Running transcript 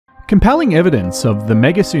Compelling evidence of the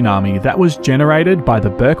mega tsunami that was generated by the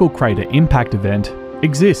Burkle crater impact event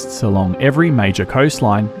exists along every major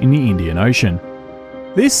coastline in the Indian Ocean.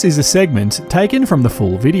 This is a segment taken from the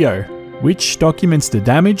full video, which documents the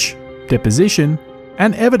damage, deposition,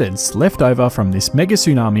 and evidence left over from this mega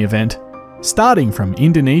tsunami event, starting from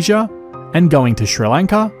Indonesia and going to Sri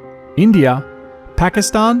Lanka, India,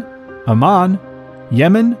 Pakistan, Oman,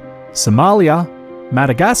 Yemen, Somalia,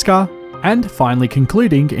 Madagascar, and finally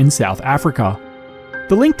concluding in South Africa.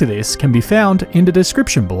 The link to this can be found in the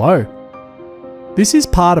description below. This is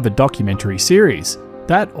part of a documentary series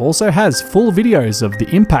that also has full videos of the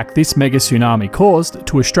impact this mega tsunami caused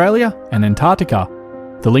to Australia and Antarctica.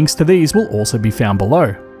 The links to these will also be found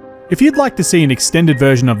below. If you'd like to see an extended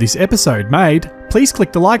version of this episode made, please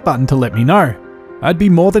click the like button to let me know. I'd be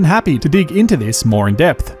more than happy to dig into this more in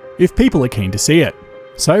depth, if people are keen to see it.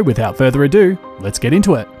 So without further ado, let's get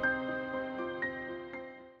into it.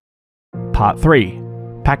 Part 3.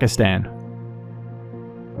 Pakistan.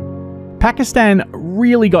 Pakistan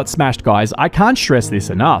really got smashed, guys. I can't stress this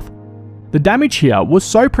enough. The damage here was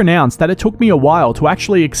so pronounced that it took me a while to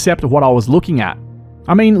actually accept what I was looking at.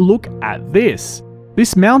 I mean, look at this.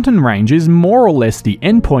 This mountain range is more or less the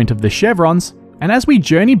endpoint of the chevrons, and as we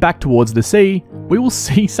journey back towards the sea, we will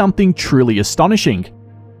see something truly astonishing.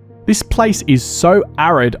 This place is so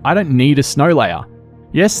arid, I don't need a snow layer.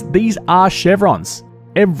 Yes, these are chevrons.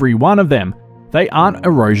 Every one of them. They aren't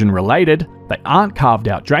erosion related, they aren't carved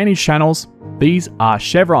out drainage channels, these are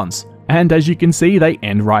chevrons, and as you can see, they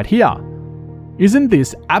end right here. Isn't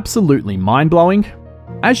this absolutely mind-blowing?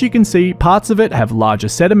 As you can see, parts of it have larger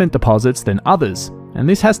sediment deposits than others, and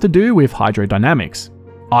this has to do with hydrodynamics,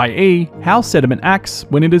 i.e. how sediment acts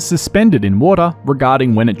when it is suspended in water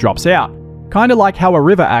regarding when it drops out, kinda like how a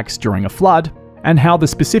river acts during a flood, and how the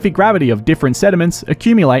specific gravity of different sediments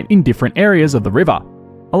accumulate in different areas of the river.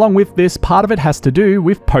 Along with this, part of it has to do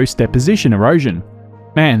with post-deposition erosion.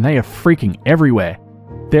 Man, they are freaking everywhere.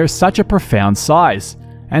 They're such a profound size,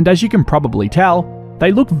 and as you can probably tell,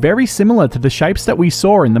 they look very similar to the shapes that we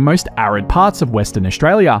saw in the most arid parts of Western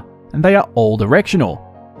Australia, and they are all directional.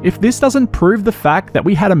 If this doesn't prove the fact that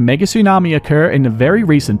we had a mega tsunami occur in the very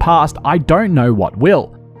recent past, I don't know what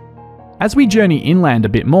will. As we journey inland a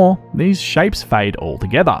bit more, these shapes fade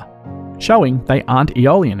altogether, showing they aren't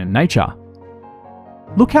Aeolian in nature.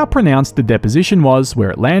 Look how pronounced the deposition was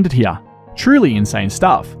where it landed here. Truly insane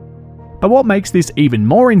stuff. But what makes this even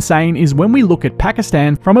more insane is when we look at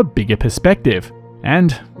Pakistan from a bigger perspective.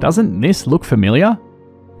 And doesn't this look familiar?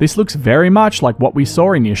 This looks very much like what we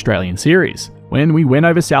saw in the Australian series, when we went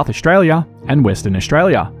over South Australia and Western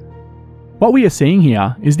Australia. What we are seeing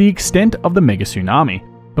here is the extent of the mega tsunami,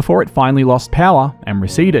 before it finally lost power and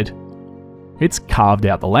receded. It's carved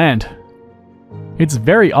out the land. It's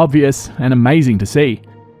very obvious and amazing to see.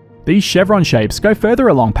 These chevron shapes go further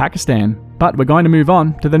along Pakistan, but we're going to move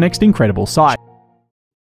on to the next incredible sight.